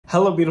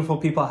Hello beautiful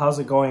people, how's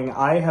it going?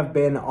 I have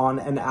been on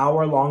an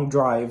hour-long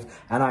drive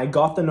and I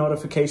got the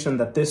notification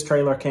that this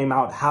trailer came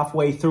out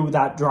halfway through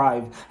that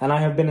drive and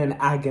I have been in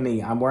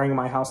agony. I'm wearing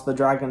my House of the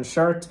Dragon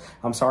shirt.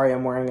 I'm sorry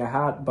I'm wearing a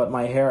hat, but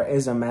my hair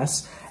is a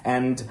mess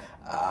and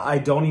I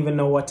don't even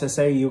know what to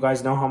say. You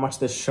guys know how much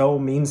this show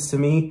means to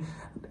me.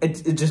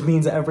 It just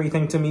means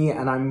everything to me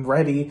and I'm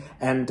ready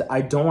and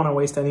I don't want to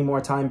waste any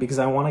more time because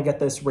I want to get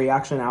this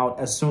reaction out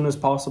as soon as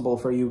possible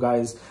for you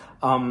guys.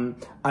 I'm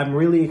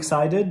really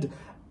excited.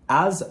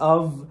 As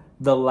of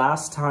the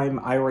last time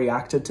I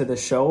reacted to the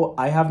show,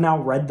 I have now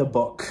read the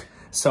book.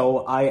 So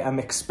I am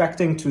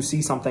expecting to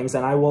see some things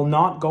and I will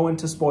not go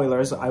into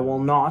spoilers. I will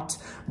not,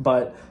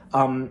 but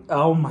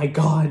oh my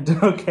God.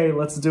 Okay,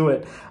 let's do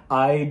it.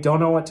 I don't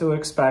know what to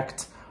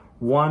expect.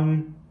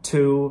 1,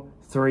 2,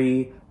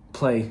 3,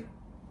 play.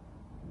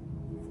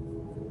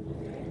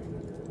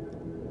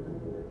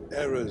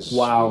 Errors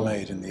were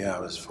made in the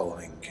hours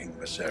following King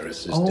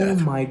Viserys' death.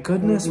 Oh my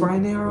goodness,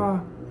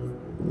 Rhaenyra.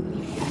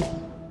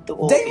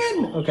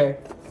 Damon! Okay.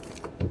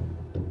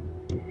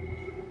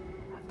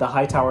 The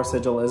Hightower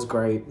sigil is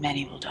great.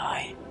 Many will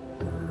die.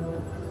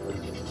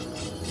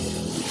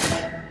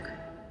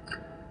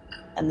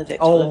 And the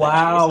victor will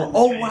wow.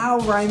 Oh wow,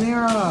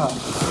 Rhaenyra.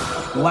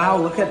 Wow,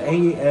 look at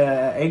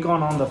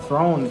Aegon on the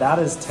throne. That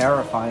is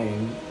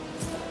terrifying.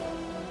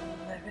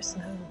 There is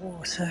no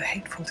war so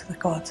hateful to the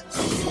gods.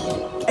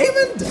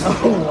 Aemond!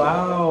 Oh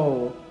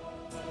wow.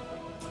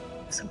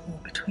 There's a war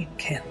between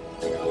kin.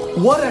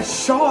 What a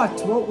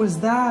shot! What was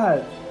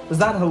that? Was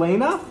that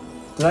Helena?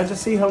 Did I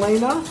just see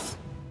Helena?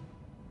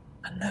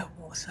 And no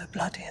war so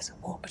bloody as a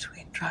war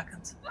between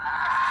dragons.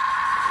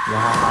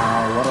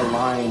 Wow, what a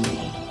line.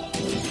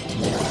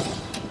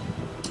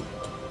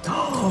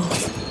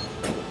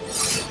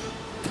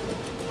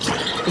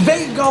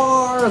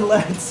 Vhagar!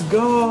 Let's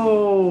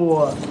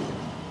go!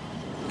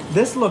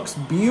 This looks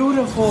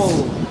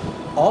beautiful.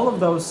 All of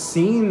those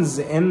scenes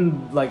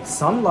in like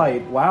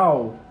sunlight.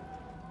 Wow.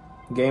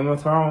 Game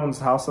of Thrones,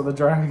 House of the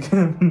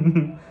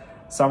Dragon,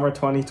 summer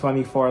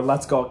 2024.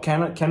 Let's go.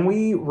 Can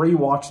we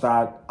rewatch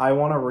that? I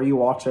want to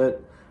rewatch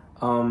it.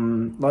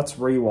 Let's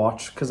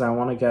rewatch because I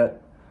want to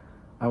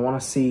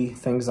see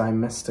things I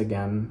missed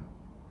again.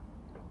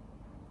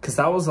 Because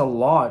that was a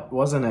lot,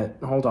 wasn't it?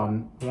 Hold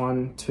on.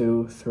 1,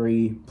 2,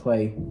 3,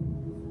 play.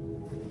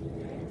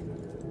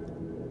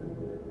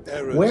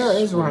 Where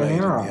is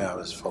Rhaenyra?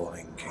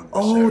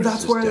 Oh,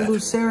 that's where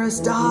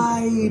Lucerys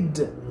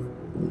died.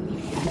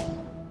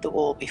 The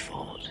war be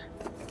fought.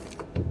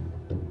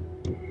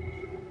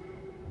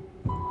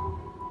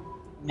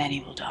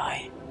 Many will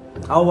die.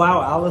 Oh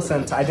wow,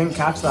 Alicent. I didn't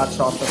catch that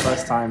shot the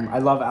first time. I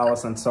love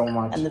Alicent so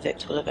much. And the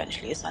victor will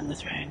eventually ascend the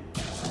throne.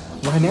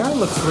 Rhaenyra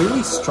looks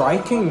really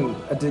striking.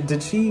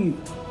 Did she...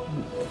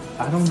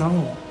 I don't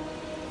know.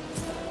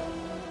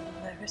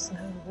 There is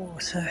no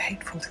war so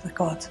hateful to the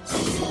gods.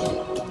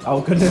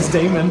 Oh goodness,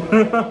 Damon.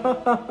 There's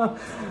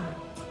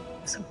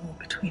a war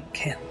between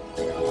kin.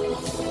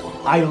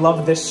 I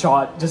love this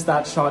shot. Just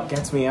that shot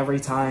gets me every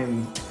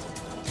time.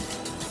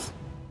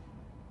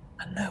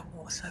 And no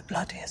war so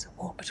bloody as a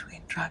war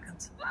between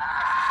dragons.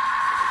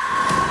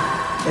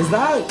 Is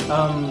that,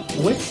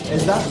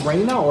 is that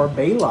Rhaena or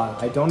Baela?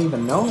 I don't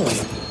even know.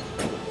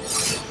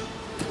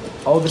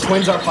 Oh, the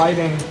twins are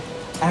fighting.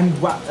 And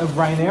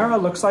Rhaenyra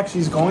looks like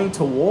she's going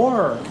to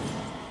war.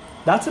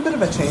 That's a bit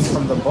of a change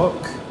from the book.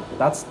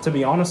 That's, to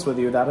be honest with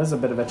you, that is a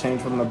bit of a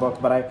change from the book.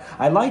 But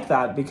I like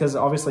that because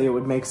obviously it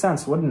would make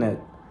sense, wouldn't it?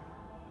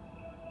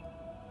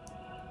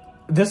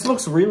 This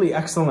looks really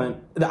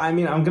excellent. I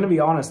mean, I'm going to be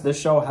honest, this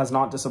show has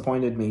not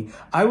disappointed me.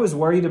 I was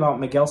worried about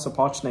Miguel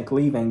Sapochnik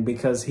leaving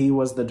because he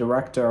was the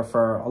director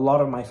for a lot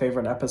of my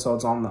favorite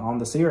episodes on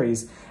the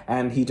series,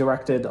 and he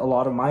directed a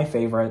lot of my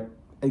favorite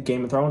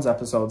Game of Thrones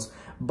episodes.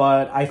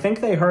 But I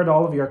think they heard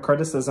all of your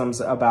criticisms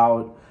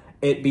about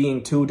it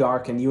being too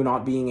dark and you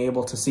not being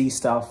able to see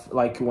stuff,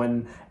 like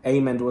when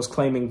Aemond was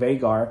claiming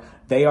Vhagar.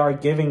 They are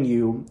giving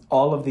you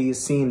all of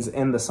these scenes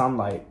in the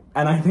sunlight.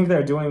 And I think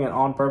they're doing it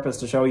on purpose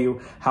to show you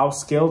how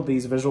skilled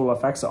these visual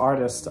effects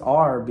artists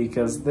are,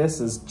 because this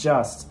is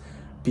just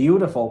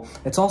beautiful.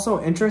 It's also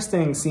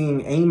interesting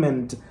seeing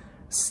Aemond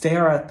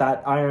stare at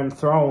that Iron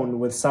Throne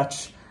with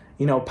such,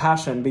 you know,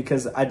 passion,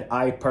 because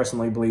I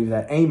personally believe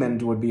that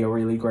Aemond would be a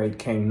really great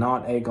king,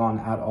 not Aegon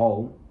at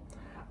all.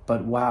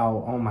 But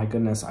wow, oh my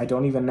goodness, I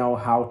don't even know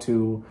how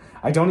to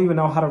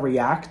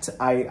react.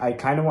 I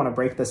kind of want to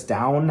break this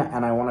down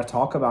and I want to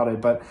talk about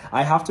it, but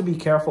I have to be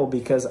careful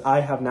because I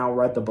have now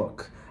read the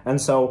book.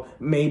 And so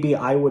maybe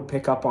I would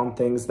pick up on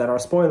things that are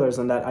spoilers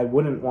and that I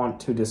wouldn't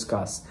want to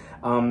discuss.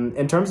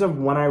 In terms of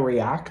when I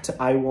react,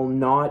 I will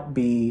not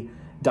be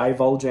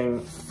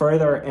divulging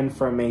further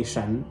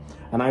information,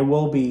 and I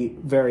will be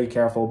very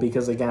careful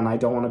because, again, I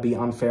don't want to be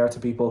unfair to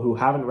people who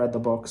haven't read the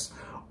books,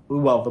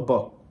 well, the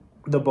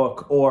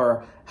book,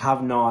 or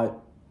have not,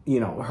 you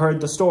know,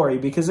 heard the story,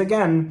 because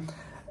again,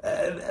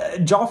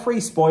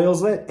 Joffrey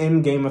spoils it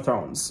in Game of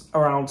Thrones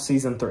around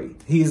season 3.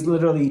 He's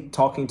literally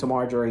talking to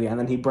Marjorie and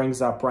then he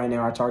brings up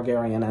Rhaenyra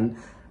Targaryen and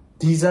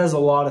He says a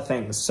lot of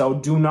things, so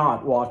do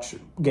not watch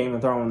Game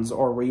of Thrones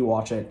or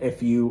rewatch it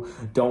if you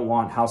don't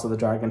want House of the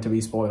Dragon to be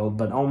spoiled.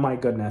 But oh my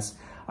goodness,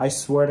 I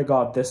swear to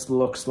God, this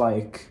looks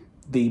like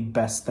the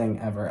best thing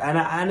ever. And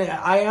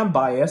I am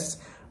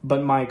biased,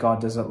 but my God,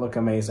 does it look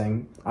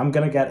amazing. I'm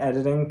going to get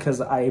editing because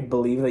I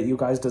believe that you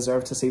guys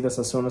deserve to see this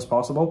as soon as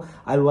possible.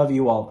 I love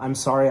you all. I'm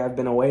sorry I've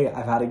been away.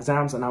 I've had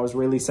exams and I was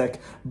really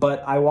sick,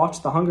 but I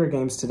watched The Hunger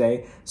Games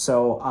today,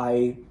 so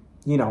I...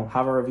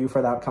 have a review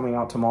for that coming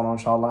out tomorrow,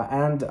 inshallah.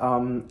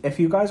 And if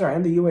you guys are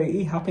in the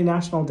UAE, happy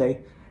National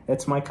Day.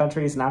 It's my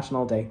country's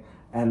National Day.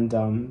 And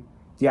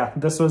yeah,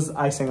 this was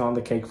icing on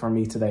the cake for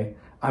me today.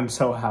 I'm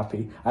so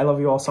happy. I love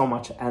you all so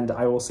much, and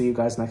I will see you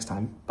guys next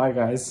time. Bye,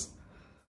 guys.